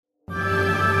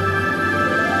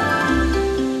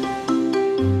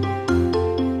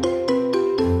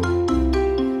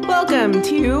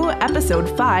welcome to episode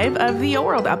 5 of the Yo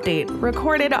World Update,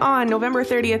 recorded on November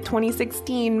 30th,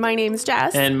 2016. My name's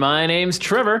Jess. And my name's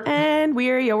Trevor. And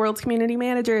we're Yo World's community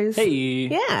managers. Hey.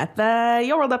 Yeah, the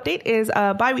Yo World Update is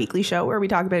a bi-weekly show where we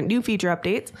talk about new feature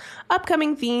updates,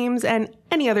 upcoming themes, and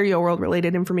any other Yo World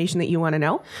related information that you want to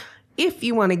know. If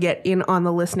you want to get in on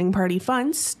the listening party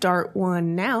fun, start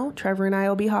one now. Trevor and I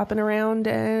will be hopping around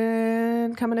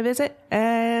and coming to visit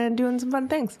and doing some fun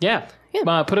things. Yeah. Put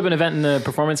up an event in the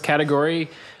performance category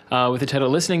with the title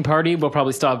Listening Party. We'll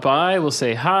probably stop by. We'll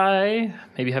say hi.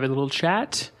 Maybe have a little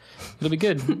chat. It'll be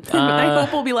good. I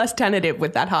hope we'll be less tentative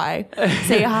with that hi.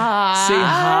 Say hi. Say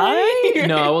hi?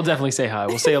 No, we'll definitely say hi.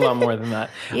 We'll say a lot more than that.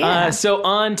 Yeah. So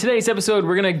on today's episode,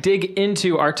 we're going to dig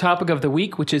into our topic of the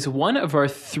week, which is one of our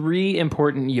 3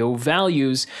 important Yo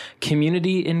values,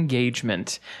 community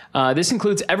engagement. This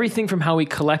includes everything from how we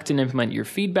collect and implement your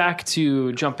feedback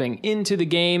to jumping into the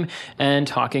game and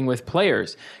talking with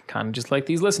players, kind of just like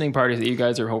these listening parties that you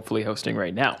guys are hopefully hosting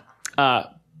right now.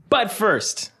 But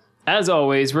first, as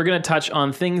always, we're going to touch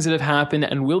on things that have happened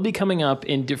and will be coming up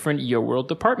in different Yo World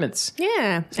departments.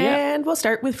 Yeah, and we'll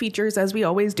start with features as we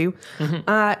always do.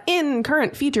 Mm-hmm. In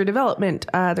current feature development,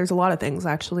 there's a lot of things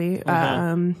actually.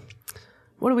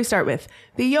 What do we start with?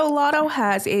 The Yo Lotto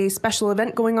has a special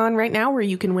event going on right now where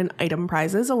you can win item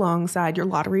prizes alongside your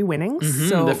lottery winnings.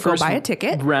 So The go first buy a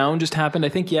ticket. round just happened, I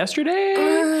think,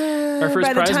 yesterday. Our first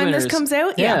By the prize time winners. this comes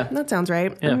out, yeah, that sounds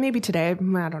right. Yeah. Maybe today, I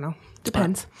don't know.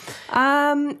 Depends.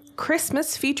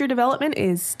 Christmas feature development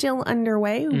is still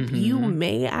underway. You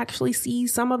may actually see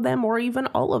some of them or even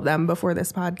all of them before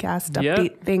this podcast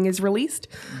update thing is released.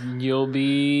 You'll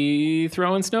be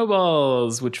throwing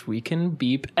snowballs, which we can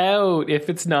beep out if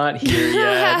it's not here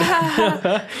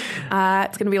yet.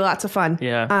 It's going to be lots of fun.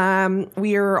 Yeah.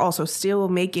 We are also still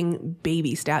making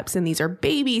baby steps, and these are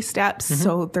baby steps,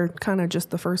 so they're kind of just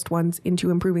the first ones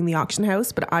into improving the auction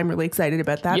house, but I'm really excited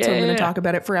about that, so I'm going to talk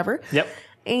about it forever. Yep.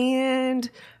 And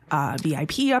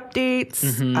VIP updates,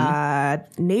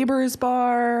 Neighbors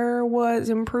Bar was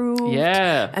improved.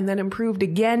 Yeah. And then improved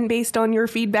again based on your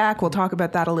feedback. We'll talk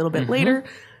about that a little bit later.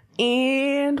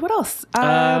 And what else?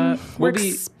 We're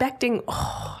expecting...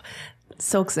 Oh,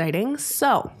 so exciting.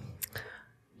 So,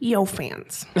 Yo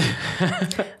fans.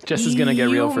 Jess is going to get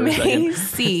real for a second. You may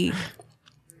see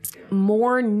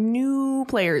more new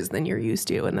players than you're used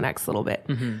to in the next little bit.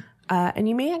 And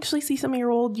you may actually see some of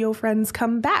your old Yo friends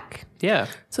come back. Yeah.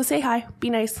 So say hi, be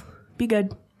nice, be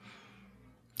good.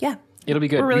 Yeah. It'll be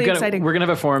good. We're really excited. We're going to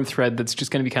have a forum thread that's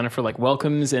just going to be kind of for like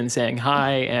welcomes and saying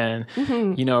hi and,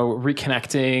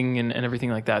 reconnecting and everything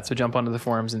like that. So jump onto the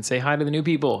forums and say hi to the new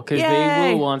people because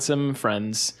they will want some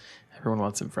friends. Everyone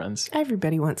wants some friends.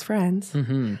 Everybody wants friends.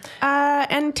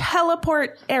 And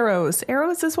teleport arrows.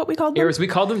 Arrows is what we called them? Arrows. We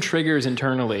called them triggers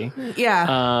internally. Yeah.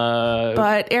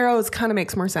 But arrows kind of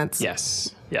makes more sense.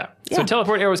 Yes. Yeah. So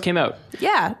teleport arrows came out.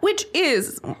 Yeah, which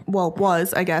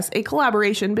was, I guess, a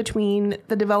collaboration between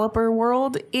the developer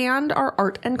world and our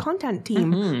art and content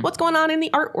team. What's going on in the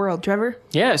art world, Trevor?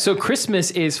 Yeah, so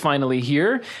Christmas is finally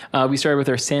here. We started with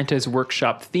our Santa's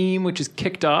Workshop theme, which is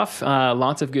kicked off.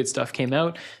 Lots of good stuff came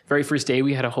out. Very first day,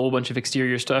 we had a whole bunch of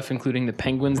exterior stuff, including the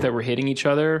penguins that were hitting each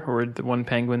other, or the one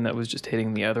penguin that was just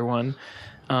hitting the other one.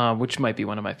 Which might be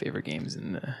one of my favorite games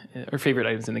or favorite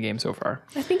items in the game so far.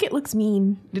 I think it looks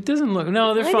mean. It doesn't look.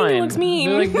 No, they're fine. I think it looks mean.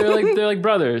 They're like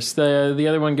brothers. The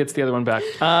other one gets the other one back.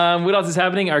 What else is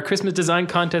happening? Our Christmas design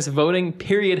contest voting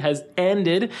period has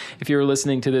ended. If you're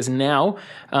listening to this now,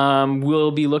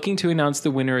 we'll be looking to announce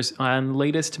the winners on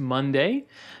latest Monday.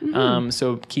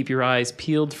 So keep your eyes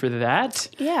peeled for that.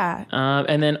 Yeah.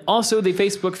 And then also the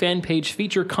Facebook fan page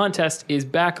feature contest is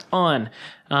back on.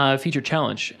 Feature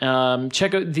challenge.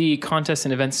 Check out the contest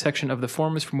and events section of the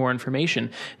forums for more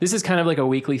information. This is kind of like a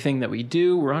weekly thing that we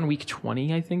do. We're on week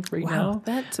 20, I think, right now. Wow,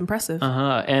 that's impressive.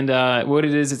 And what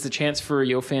it is, it's a chance for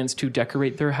Yo fans to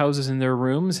decorate their houses and their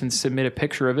rooms and submit a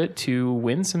picture of it to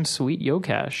win some sweet Yo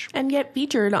cash. And get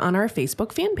featured on our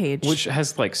Facebook fan page. Which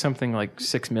has like something like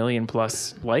 6 million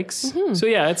plus likes. So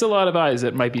yeah, it's a lot of eyes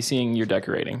that might be seeing your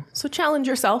decorating. So challenge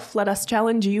yourself. Let us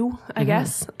challenge you, I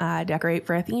guess. Decorate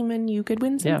for a theme and you could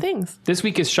win some things. This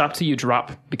week is Shop Till You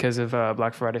Drop because of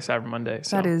Black Friday, Cyber Monday.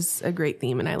 So. That is a great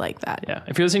theme, and I like that. Yeah.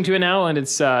 If you're listening to it now and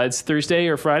it's Thursday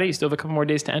or Friday, you still have a couple more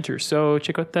days to enter. So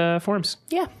check out the forums.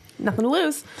 Yeah. Nothing to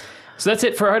lose. So that's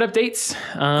it for art updates.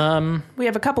 We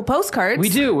have a couple postcards. We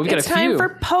do. We've got a few. It's time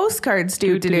for postcards,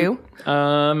 do.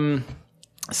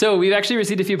 So we've actually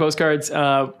received a few postcards.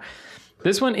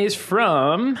 This one is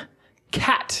from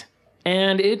Kat.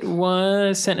 And it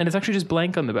was sent, and it's actually just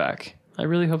blank on the back, I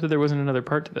really hope that there wasn't another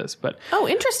part to this, but Oh,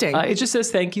 interesting. it just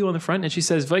says thank you on the front, and she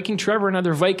says Viking Trevor and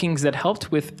other Vikings that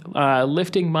helped with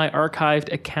lifting my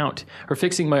archived account or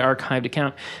fixing my archived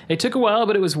account. It took a while,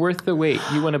 but it was worth the wait.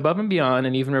 You went above and beyond,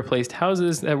 and even replaced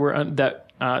houses that were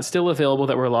still available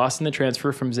that were lost in the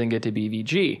transfer from Zynga to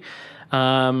BVG.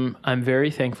 I'm very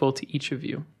thankful to each of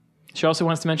you. She also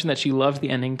wants to mention that she loved the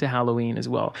ending to Halloween as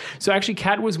well. So actually,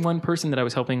 Kat was one person that I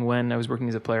was helping when I was working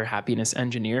as a player happiness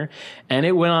engineer. And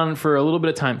it went on for a little bit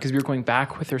of time because we were going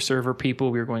back with her server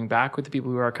people. We were going back with the people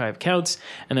who archive accounts.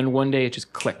 And then one day it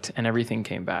just clicked and everything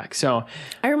came back. So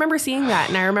I remember seeing that.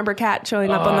 And I remember Kat showing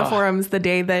up on the forums the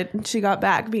day that she got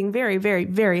back, being very, very,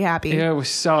 very happy. yeah, it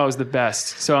was the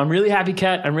best. So I'm really happy,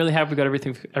 Kat. I'm really happy we got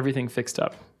everything fixed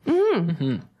up.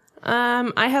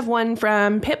 I have one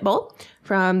from Pitbull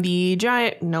from the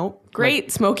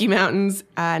Great Smoky Mountains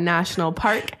National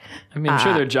Park. I mean, I'm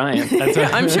sure they're giant. That's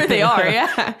I'm sure they are,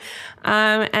 yeah.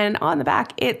 And on the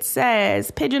back, it says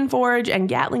Pigeon Forge and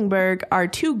Gatlinburg are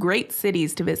two great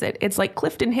cities to visit. It's like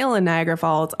Clifton Hill and Niagara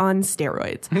Falls on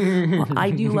steroids. Well,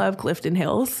 I do love Clifton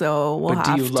Hill, so we'll have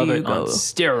to go. Do you love it on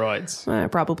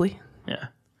steroids? Probably. Yeah,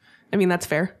 I mean, that's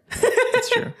fair. that's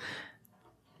true.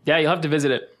 Yeah, you'll have to visit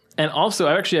it. And also,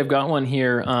 I've got one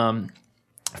here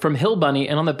from Hill Bunny,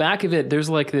 and on the back of it, there's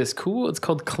like this cool. It's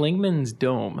called Klingman's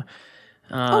Dome.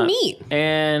 Oh, neat!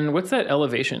 And what's that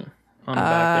elevation on the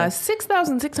back there?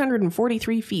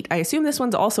 6,643 feet. I assume this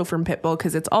one's also from Pitbull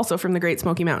because it's also from the Great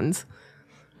Smoky Mountains.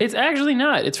 It's actually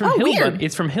not. It's from Hill weird. Bunny.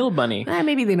 It's from Hill Bunny.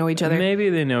 Maybe they know each other. Maybe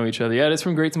they know each other. Yeah, it's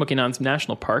from Great Smoky Mountains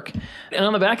National Park. And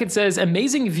on the back it says,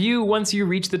 amazing view once you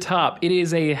reach the top. It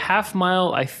is a half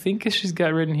mile, I think she's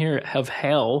got written here, of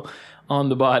hell on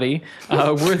the body.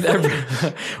 Worth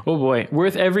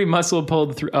every muscle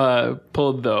pulled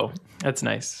though. That's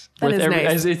nice. That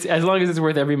is nice. As long as it's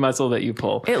worth every muscle that you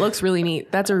pull. It looks really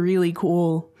neat. That's a really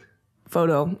cool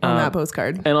photo on that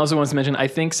postcard. And also wants to mention, I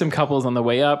think some couples on the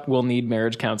way up will need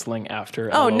marriage counseling after.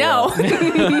 Oh, LOL. no.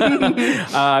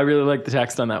 I really like the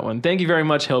text on that one. Thank you very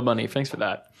much, Hill Bunny. Thanks for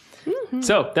that. Mm-hmm.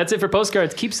 So that's it for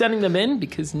postcards. Keep sending them in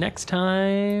because next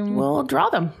time we'll draw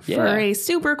them for a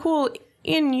super cool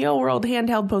in Yo World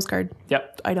handheld postcard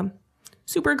item.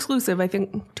 Super exclusive. I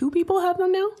think 2 people have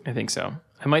them now. I think so.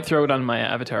 I might throw it on my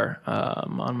avatar,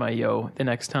 on my Yo the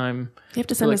next time. You have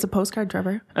to send us a postcard,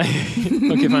 Trevor.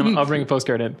 Okay, fine. I'll bring a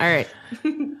postcard in. All right.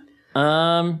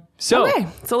 Okay,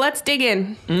 so let's dig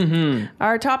in. Mm-hmm.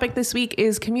 Our topic this week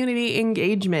is community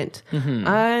engagement.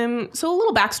 Mm-hmm. So a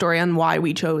little backstory on why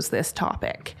we chose this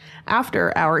topic.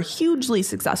 After our hugely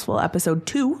successful episode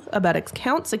 2 about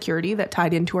account security that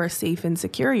tied into our safe and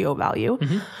secure Yo value,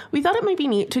 we thought it might be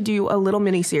neat to do a little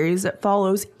mini series that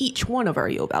follows each one of our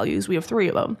Yo values. We have 3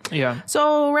 of them. Yeah.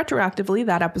 So retroactively,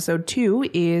 that episode 2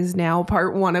 is now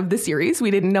part 1 of the series.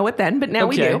 We didn't know it then, but now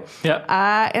we do.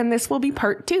 Yeah. And this will be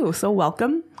part 2. So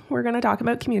welcome. We're going to talk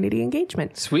about community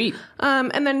engagement. Sweet.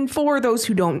 And then for those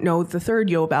who don't know, the third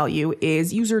Yo value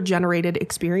is user-generated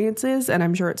experiences, and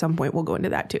I'm sure at some point we'll go into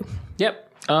that too. Yep.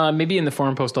 Maybe in the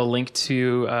forum post, I'll link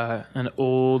to an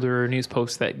older news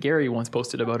post that Gary once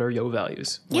posted about our Yo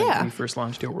values when we first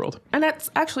launched Yo World. And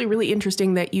that's actually really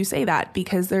interesting that you say that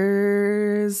because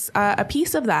there's a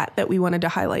piece of that we wanted to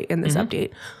highlight in this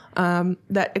update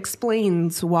that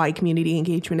explains why community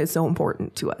engagement is so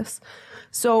important to us.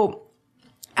 So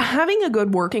having a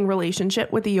good working relationship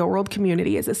with the Yo World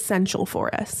community is essential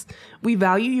for us. We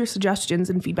value your suggestions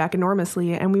and feedback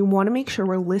enormously, and we want to make sure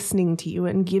we're listening to you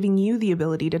and giving you the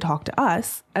ability to talk to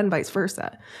us, and vice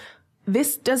versa.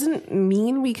 This doesn't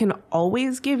mean we can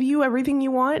always give you everything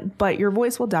you want, but your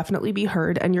voice will definitely be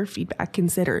heard and your feedback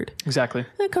considered. Exactly.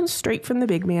 That comes straight from the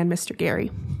big man, Mr. Gary.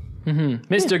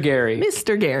 Mm-hmm. Mr. Gary.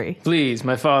 Mr. Gary. Please,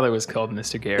 my father was called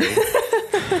Mr. Gary.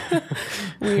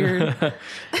 Weird.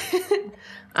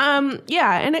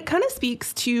 And it kind of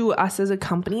speaks to us as a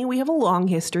company. We have a long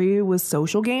history with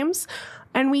social games,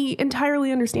 and we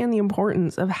entirely understand the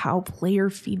importance of how player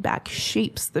feedback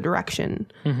shapes the direction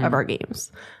of our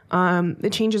games. The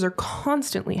changes are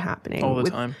constantly happening. All the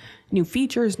time. New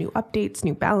features, new updates,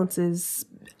 new balances,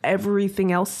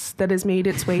 everything else that has made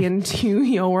its way into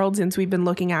Yo World since we've been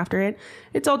looking after it.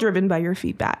 It's all driven by your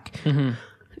feedback. Mm-hmm.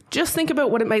 Just think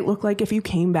about what it might look like if you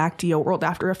came back to Yo World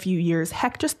after a few years.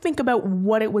 Heck, just think about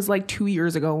what it was like 2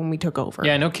 years ago when we took over.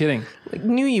 Yeah, no kidding. Like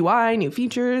new UI, new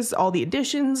features, all the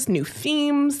additions, new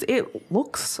themes. It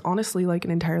looks honestly like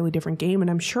an entirely different game,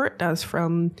 and I'm sure it does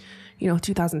from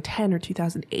 2010 or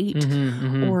 2008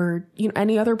 or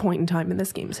any other point in time in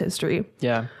this game's history.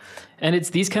 Yeah. And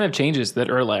it's these kind of changes that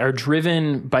are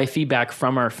driven by feedback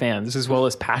from our fans, as well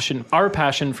as our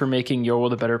passion for making Your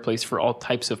World a better place for all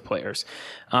types of players.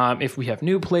 If we have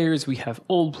new players, we have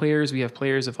old players, we have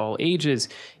players of all ages,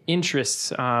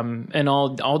 interests, and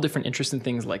all different interests and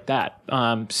things like that.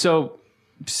 So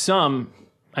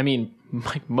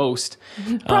most,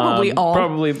 probably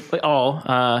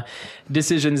all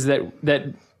decisions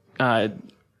that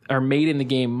are made in the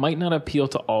game might not appeal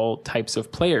to all types of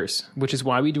players, which is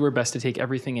why we do our best to take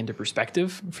everything into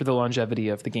perspective for the longevity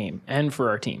of the game and for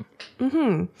our team.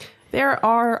 There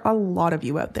are a lot of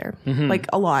you out there, like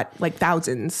a lot, like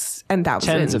thousands and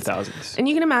thousands. Tens of thousands. And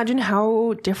you can imagine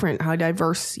how different, how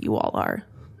diverse you all are.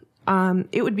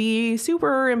 It would be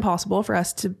super impossible for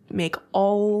us to make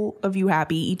all of you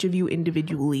happy, each of you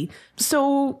individually.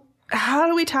 So how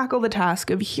do we tackle the task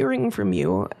of hearing from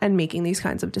you and making these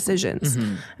kinds of decisions,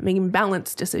 making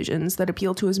balanced decisions that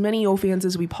appeal to as many Yo fans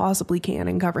as we possibly can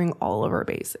and covering all of our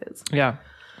bases? Yeah.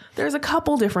 There's a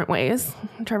couple different ways.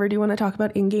 Trevor, do you want to talk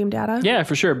about in-game data? Yeah,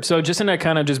 for sure. So Justin and I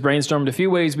kind of just brainstormed a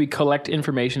few ways we collect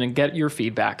information and get your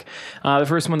feedback. The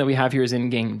first one that we have here is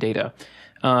in-game data.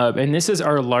 And this is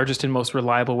our largest and most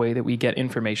reliable way that we get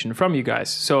information from you guys.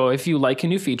 So if you like a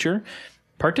new feature,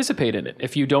 participate in it.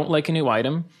 If you don't like a new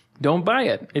item, don't buy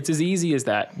it. It's as easy as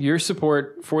that. Your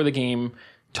support for the game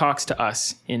talks to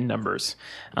us in numbers.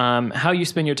 How you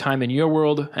spend your time in Your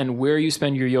World and where you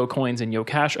spend your Yo coins and Yo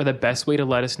cash are the best way to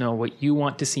let us know what you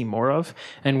want to see more of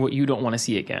and what you don't want to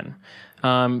see again.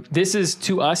 This is,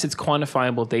 to us, it's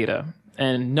quantifiable data.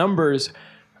 And numbers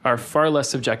are far less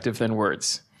subjective than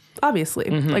words. Obviously.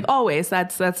 Like always,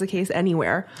 that's the case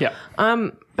anywhere. Yeah.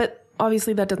 But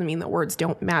obviously that doesn't mean that words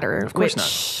don't matter. Of course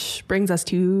not. Brings us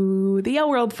to the Yo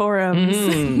World forums.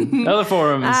 The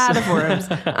forums. The forums.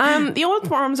 The Yo World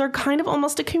forums are kind of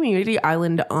almost a community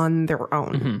island on their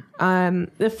own.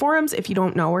 The forums, if you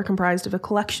don't know, are comprised of a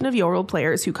collection of Yo World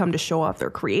players who come to show off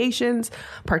their creations,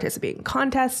 participate in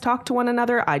contests, talk to one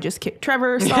another. I just kicked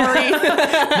Trevor, sorry.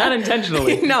 Not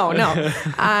intentionally. No.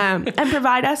 And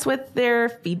provide us with their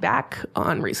feedback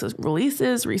on recent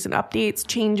releases, recent updates,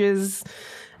 changes,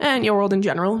 and Yo World in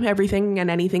general, everything and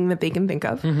anything that they can think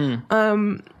of.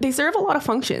 They serve a lot of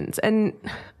functions, and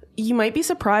you might be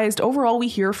surprised. Overall, we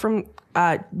hear from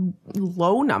a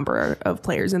low number of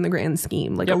players in the grand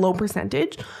scheme, like a low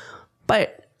percentage.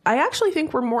 But I actually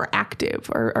think we're more active.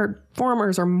 Our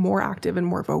forumers are more active and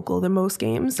more vocal than most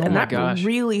games. And that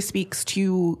really speaks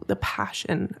to the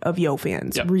passion of Yo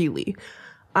fans, really.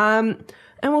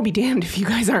 And we'll be damned if you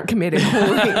guys aren't committed.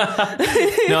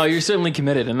 No, you're certainly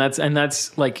committed. And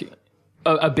that's like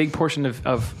a big portion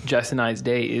of Jess and I's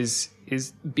day is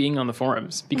being on the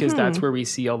forums, because that's where we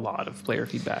see a lot of player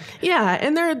feedback. Yeah,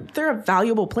 and they're a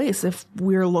valuable place if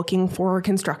we're looking for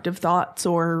constructive thoughts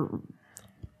or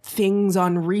things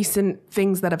on recent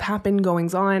things that have happened,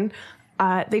 goings on.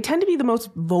 They tend to be the most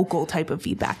vocal type of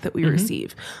feedback that we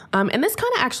receive. And this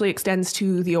kind of actually extends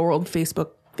to the Yo World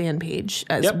Facebook fan page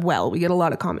as well. We get a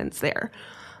lot of comments there.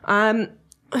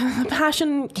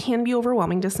 Passion can be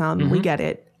overwhelming to some. We get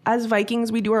it. As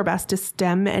Vikings, we do our best to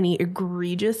stem any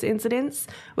egregious incidents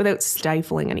without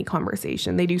stifling any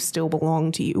conversation. They do still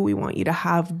belong to you. We want you to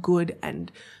have good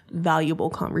and valuable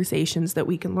conversations that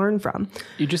we can learn from.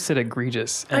 You just said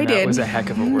egregious, and that was a heck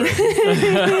of a word.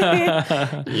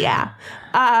 Yeah.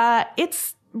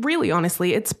 It's really,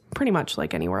 honestly, it's pretty much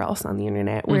like anywhere else on the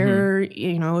internet where,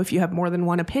 if you have more than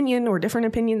one opinion or different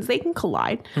opinions, they can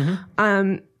collide.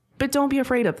 But don't be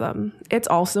afraid of them. It's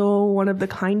also one of the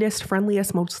kindest,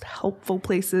 friendliest, most helpful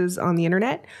places on the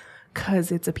internet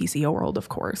because it's a PCO world, of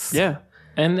course. Yeah.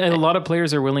 And a lot of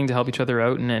players are willing to help each other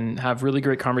out and have really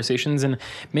great conversations. And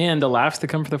man, the laughs that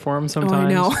come from the forum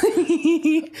sometimes. Oh,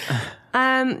 I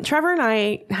know. Trevor and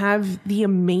I have the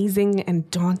amazing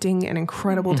and daunting and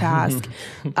incredible task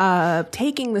of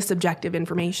taking the subjective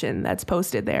information that's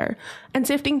posted there and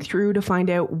sifting through to find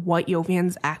out what Yo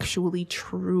fans actually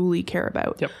truly care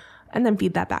about. And then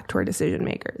feed that back to our decision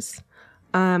makers.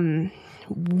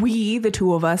 We, the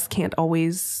two of us, can't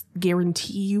always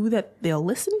guarantee you that they'll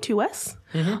listen to us.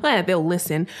 They'll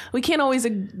listen. We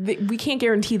can't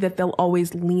guarantee that they'll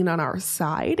always lean on our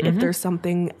side if there's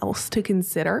something else to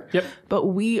consider. But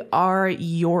we are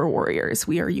your warriors.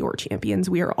 We are your champions.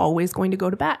 We are always going to go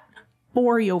to bat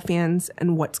for Yo fans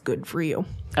and what's good for you.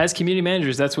 As community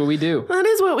managers, that's what we do. That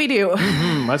is what we do.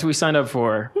 That's what we signed up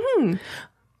for.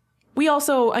 we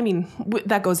also, I mean,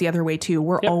 that goes the other way too.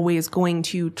 We're always going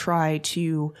to try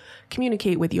to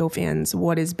communicate with Yo fans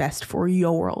what is best for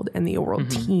Yo World and the Yo World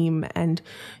team, and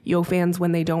Yo fans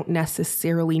when they don't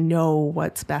necessarily know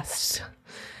what's best.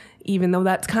 Even though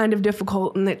that's kind of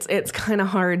difficult and it's kind of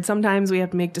hard. Sometimes we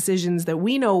have to make decisions that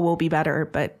we know will be better,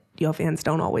 but Yo fans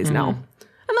don't always know.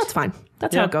 And that's fine.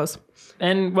 That's how it goes.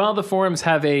 And while the forums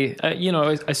have a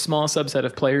small subset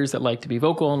of players that like to be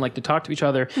vocal and like to talk to each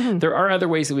other, there are other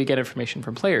ways that we get information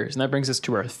from players. And that brings us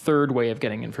to our third way of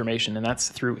getting information, and that's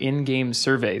through in-game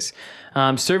surveys.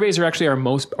 Surveys are actually our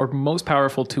most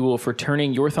powerful tool for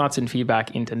turning your thoughts and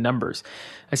feedback into numbers,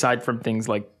 aside from things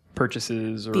like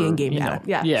purchases or the in-game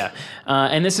data.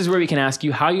 And this is where we can ask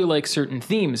you how you like certain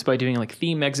themes by doing like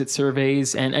theme exit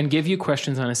surveys and give you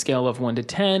questions on a scale of 1 to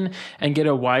 10 and get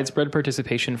a widespread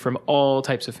participation from all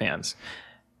types of fans.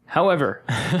 However,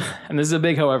 and this is a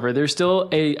big however, there's still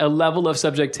a level of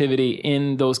subjectivity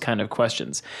in those kind of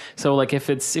questions. So like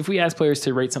if we ask players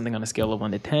to rate something on a scale of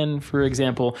 1 to 10, for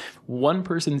example, one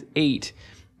person's 8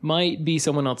 might be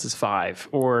someone else's 5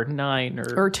 or 9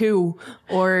 or 2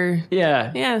 or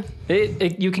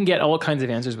you can get all kinds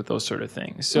of answers with those sort of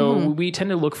things. So we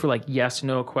tend to look for like yes,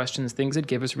 no questions, things that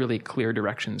give us really clear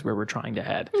directions where we're trying to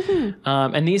head.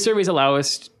 And these surveys allow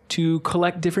us to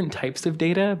collect different types of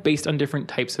data based on different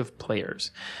types of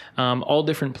players, all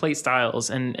different play styles,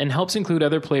 and helps include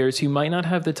other players who might not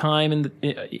have the time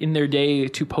in their day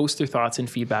to post their thoughts and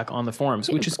feedback on the forums,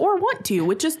 which is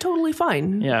which is totally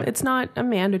fine. Yeah, it's not a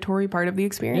mandatory part of the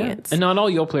experience. Yeah. And not all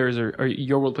Yo players or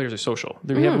Yo World players are social.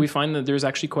 We find that there's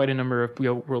actually quite a number of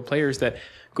Yo World players that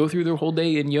go through their whole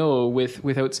day in Yo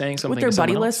without saying something with their to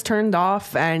buddy else. list turned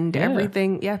off and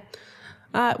everything. Yeah.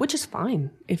 Which is fine.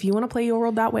 If you want to play Yo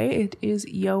World that way, it is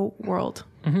Yo World.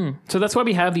 So that's why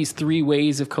we have these 3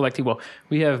 ways of collecting. Well,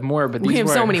 we have more, but we have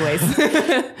so many ways.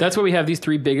 That's why we have these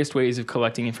 3 biggest ways of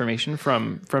collecting information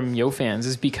from Yo fans,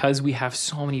 is because we have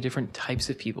so many different types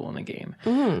of people in the game.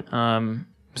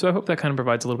 So I hope that kind of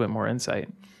provides a little bit more insight.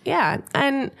 Yeah,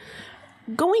 and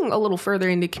going a little further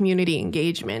into community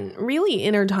engagement, really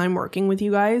in our time working with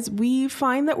you guys, we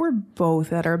find that we're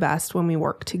both at our best when we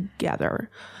work together.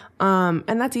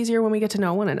 And that's easier when we get to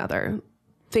know one another.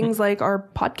 Things like our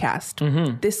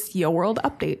podcast, this Yo World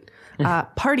update,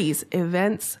 parties,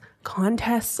 events,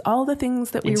 contests, all the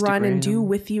things that we run and do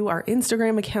with you, our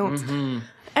Instagram accounts,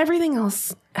 everything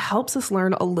else helps us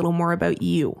learn a little more about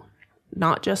you.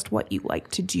 Not just what you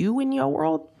like to do in Yo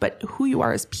World, but who you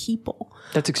are as people.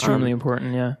 That's extremely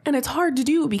important, yeah. And it's hard to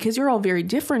do because you're all very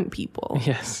different people.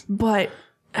 Yes. But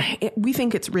we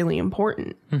think it's really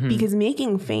important because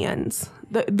making fans,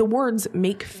 the words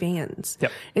make fans.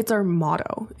 Yep. It's our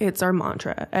motto. It's our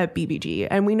mantra at BBG.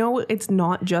 And we know it's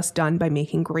not just done by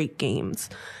making great games.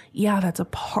 Yeah, that's a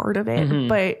part of it.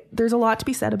 But there's a lot to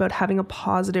be said about having a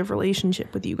positive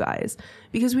relationship with you guys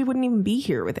because we wouldn't even be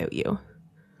here without you.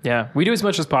 Yeah, we do as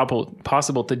much as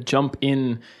possible to jump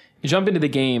into the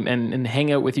game and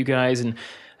hang out with you guys and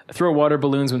throw water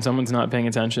balloons when someone's not paying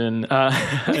attention.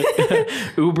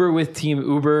 Uber with Team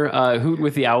Uber. Hoot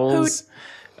with the Owls.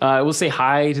 We'll say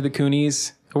hi to the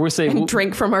Coonies. Or we'll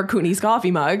drink from our Coonies coffee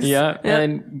mugs. Yeah.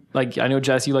 And like, I know,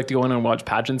 Jess, you like to go in and watch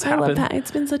pageants happen. I love it's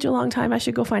been such a long time. I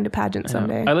should go find a pageant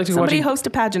someday. I like to Somebody host a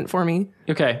pageant for me.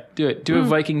 Okay, do it. Do a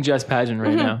Viking Jess pageant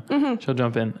right now. She'll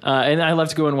jump in. And I love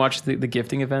to go and watch the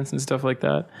gifting events and stuff like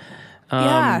that.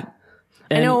 Yeah.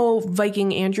 I know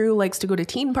Viking Andrew likes to go to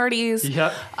teen parties.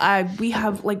 Yep. We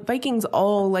have Vikings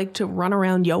all like to run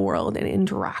around Yo World and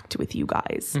interact with you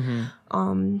guys.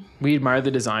 We admire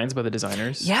the designs by the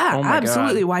designers. Yeah,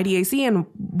 absolutely. God. YDAC and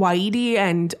YED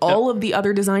and all of the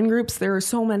other design groups. There are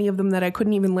so many of them that I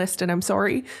couldn't even list, and I'm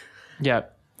sorry. Yeah.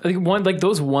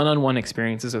 Those one-on-one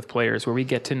experiences with players where we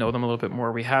get to know them a little bit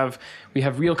more. We have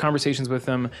real conversations with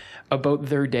them about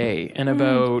their day and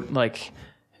about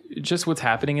just what's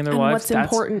happening in their lives. What's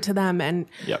important to them. And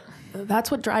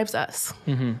that's what drives us.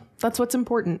 That's what's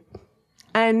important.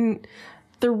 And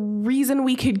the reason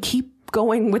we could keep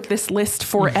going with this list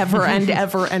forever and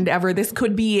ever and ever, this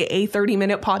could be a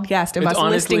 30-minute podcast of us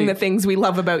listing the things we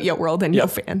love about Yo World and Yo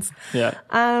fans. Yeah.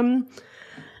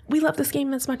 We love this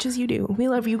game as much as you do. We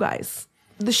love you guys.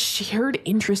 The shared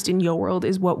interest in Yo World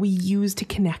is what we use to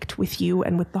connect with you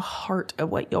and with the heart of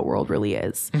what Yo World really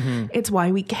is. It's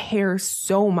why we care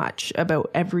so much about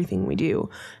everything we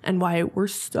do and why we're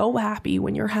so happy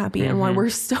when you're happy and why we're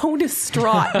so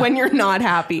distraught when you're not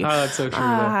happy. Oh, that's so true.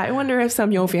 I wonder if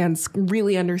some Yo fans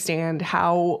really understand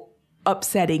how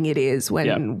upsetting it is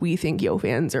when we think Yo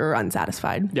fans are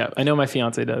unsatisfied. Yeah, I know my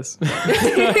fiance does.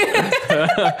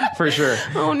 For sure.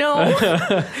 Oh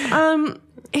no.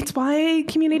 It's why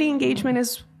community engagement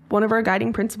is one of our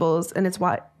guiding principles, and it's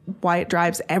why it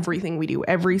drives everything we do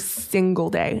every single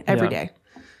day, every day.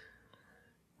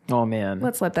 Oh, man.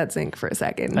 Let's let that sink for a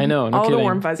second. I know. No all kidding. the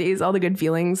warm fuzzies, all the good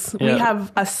feelings. Yeah. We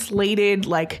have a slated,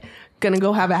 like, gonna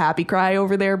go have a happy cry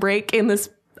over there break in this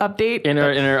update. In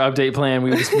our update plan,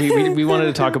 we wanted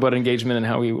to talk about engagement and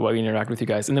how we interact with you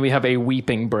guys. And then we have a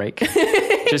weeping break.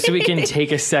 Just so we can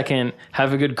take a second,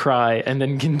 have a good cry, and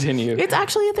then continue. It's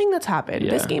actually a thing that's happened.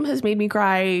 Yeah. This game has made me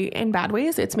cry in bad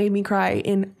ways. It's made me cry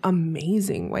in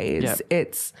amazing ways. Yep.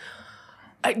 It's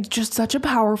just such a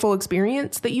powerful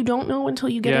experience that you don't know until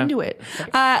you get Yeah. into it.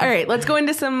 All right, let's go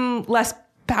into some less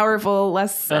powerful,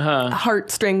 less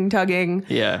heartstring tugging.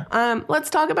 Yeah.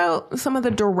 Let's talk about some of the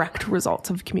direct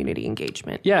results of community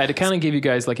engagement. Yeah, to kind of give you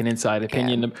guys like an inside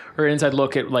opinion or an inside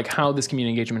look at like how this community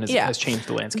engagement has changed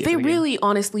the landscape. They of the game. really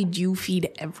honestly do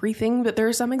feed everything, but there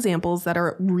are some examples that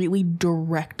are really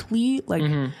directly like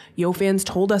Yo fans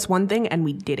told us one thing and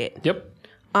we did it. Yep.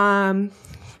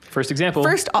 First example.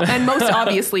 First and most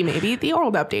obviously maybe the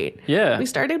Old update. Yeah. We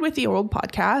started with the Old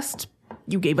podcast.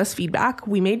 You gave us feedback.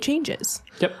 We made changes.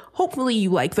 Yep. Hopefully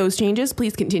you like those changes.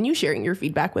 Please continue sharing your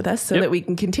feedback with us so that we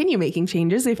can continue making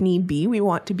changes if need be. We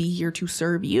want to be here to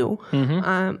serve you.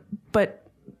 But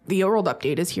the World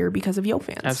update is here because of Yo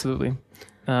fans. Absolutely.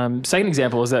 Second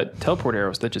example is that teleport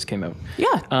arrows that just came out.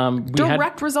 Yeah.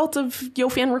 Direct result of Yo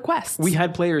fan requests. We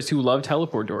had players who love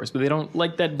teleport doors, but they don't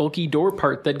like that bulky door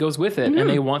part that goes with it. And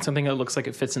they want something that looks like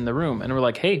it fits in the room. And we're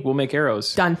like, hey, we'll make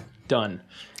arrows. Done.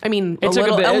 I mean, a took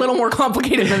little more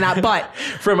complicated than that, but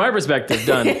from our perspective,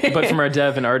 done. But from our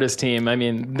dev and artist team, I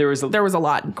mean, there was a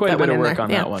lot. quite a that bit went of in work there. on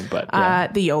that one.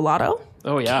 But the Yo Lotto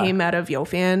came out of Yo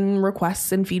fan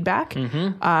requests and feedback.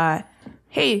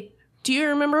 Hey, do you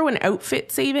remember when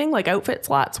outfit saving, like outfit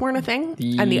slots weren't a thing?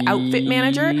 And the outfit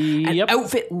manager and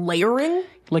outfit layering?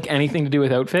 Like anything to do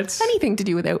with outfits? Anything to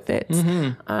do with outfits.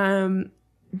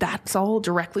 That's all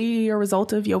directly a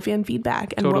result of Yo fan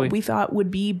feedback and what we thought would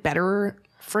be better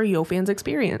for Yo fans'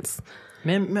 experience.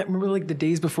 Man, remember like the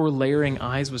days before layering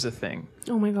eyes was a thing?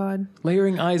 Oh my God.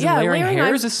 Layering eyes and layering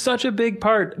hairs is such a big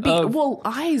part of... Well,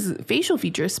 eyes, facial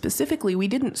features specifically, we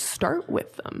didn't start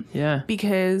with them. Yeah.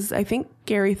 Because I think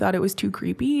Gary thought it was too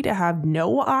creepy to have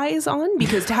no eyes on,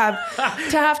 because to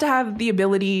have the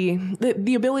ability,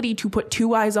 the ability to put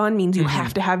two eyes on means you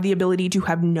have to have the ability to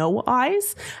have no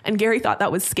eyes. And Gary thought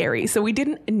that was scary. So we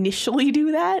didn't initially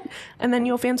do that. And then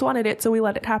Yo fans wanted it, so we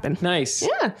let it happen. Nice.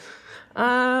 Yeah.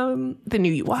 The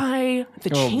new UI, the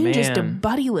changes to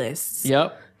buddy lists.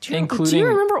 Yep. Do you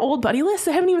remember old buddy lists?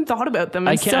 I haven't even thought about them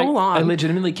in so long. I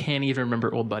legitimately can't even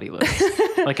remember old buddy lists.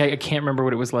 Like I can't remember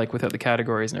what it was like without the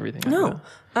categories and everything. No.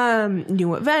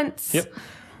 New events. Yep.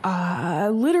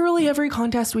 Literally every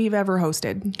contest we've ever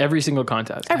hosted. Every single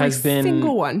contest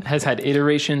single one has had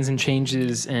iterations and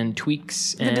changes and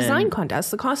tweaks. The design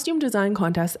contest, the costume design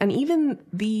contest, and even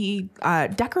the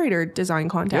decorator design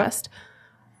contest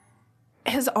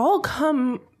has all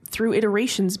come through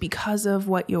iterations because of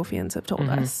what Yo fans have told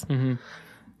us.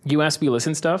 You Ask, We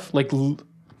Listen stuff, like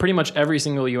pretty much every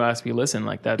single You Ask, We Listen,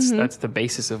 like that's the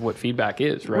basis of what feedback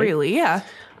is, right? Really, yeah.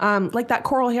 Like that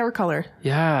coral hair color.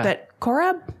 Yeah. That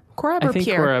Korab or think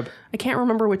Pierre? Korab. I can't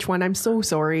remember which one. I'm so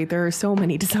sorry. There are so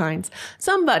many designs.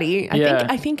 Somebody,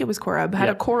 I think it was Korab, had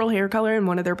a coral hair color in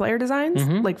one of their player designs,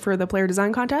 like for the player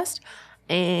design contest.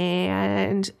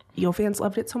 And Yo fans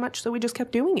loved it so much, so we just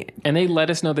kept doing it. And they let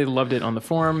us know they loved it on the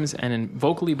forums and in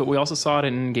vocally, but we also saw it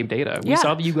in in-game data. We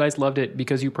saw that you guys loved it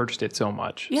because you purchased it so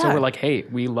much. Yeah. So we're like, hey,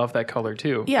 we love that color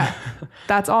too. Yeah,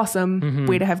 that's awesome.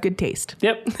 Way to have good taste.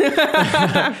 Yep.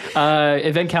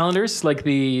 Event calendars, like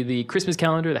the Christmas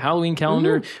calendar, the Halloween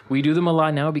calendar, we do them a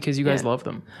lot now because you guys love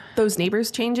them. Those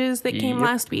neighbors changes that came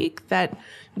last week that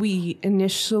we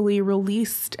initially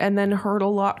released and then heard a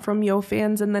lot from Yo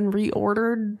fans and then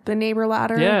reordered the neighbor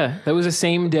ladder. Yeah, that was a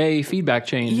same day feedback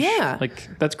change. Yeah. Like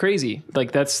that's crazy.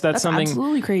 Like that's something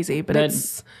absolutely crazy, but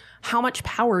it's how much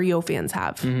power Yo fans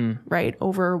have, right?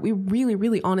 Over, we really,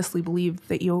 really honestly believe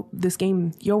that this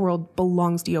game, Yo World,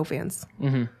 belongs to Yo fans.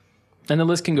 And the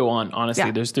list can go on, honestly.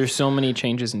 Yeah. There's so many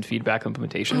changes and feedback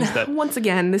implementations that... Once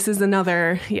again, this is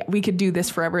another... Yeah, we could do this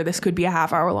forever. This could be a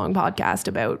half-hour-long podcast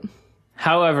about...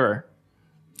 However...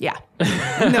 Yeah.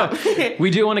 No.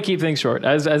 We do want to keep things short.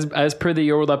 As per the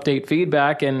Your World Update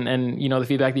feedback and you know the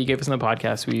feedback that you gave us in the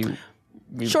podcast,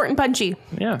 we short and punchy.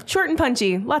 Yeah. Short and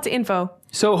punchy. Lots of info.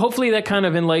 So hopefully that kind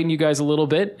of enlightened you guys a little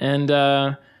bit and...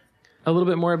 a little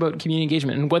bit more about community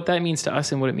engagement and what that means to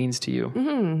us and what it means to you.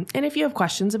 And if you have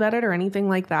questions about it or anything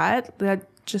like that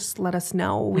just let us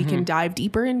know. We can dive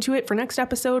deeper into it for next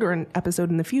episode or an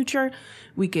episode in the future.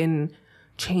 We can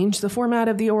change the format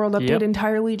of the Yo World Update Yep.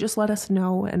 entirely, just let us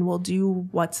know and we'll do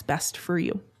what's best for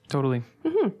you. Totally.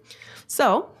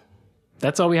 So,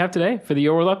 That's all we have today for the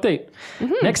Yo World Update.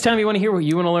 Next time you want to hear what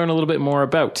you want to learn a little bit more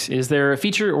about. Is there a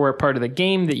feature or a part of the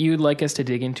game that you'd like us to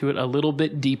dig into it a little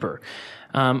bit deeper?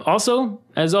 Also,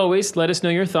 as always, let us know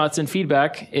your thoughts and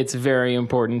feedback. It's very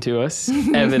important to us,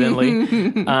 evidently.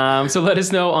 So let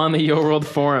us know on the Yo World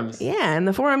forums. yeah, and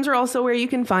the forums are also where you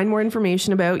can find more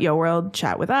information about Yo World,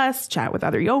 chat with us, chat with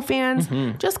other Yo fans.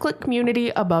 Just click community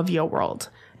above Yo World.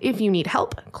 If you need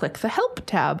help, click the help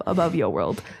tab above Yo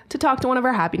World to talk to one of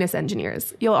our happiness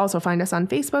engineers. You'll also find us on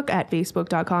Facebook at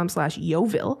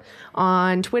facebook.com/Yoville,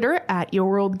 on Twitter at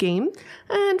YoWorldGame,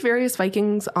 and various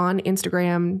Vikings on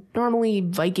Instagram. Normally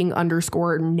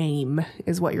Viking_name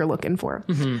is what you're looking for.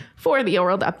 For the Yo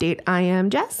World Update, I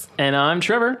am Jess, And I'm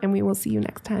Trevor. and we will see you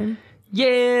next time.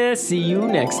 Yeah, see you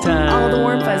next time. All the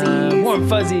warm fuzzies. Warm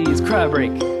fuzzies, cry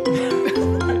break.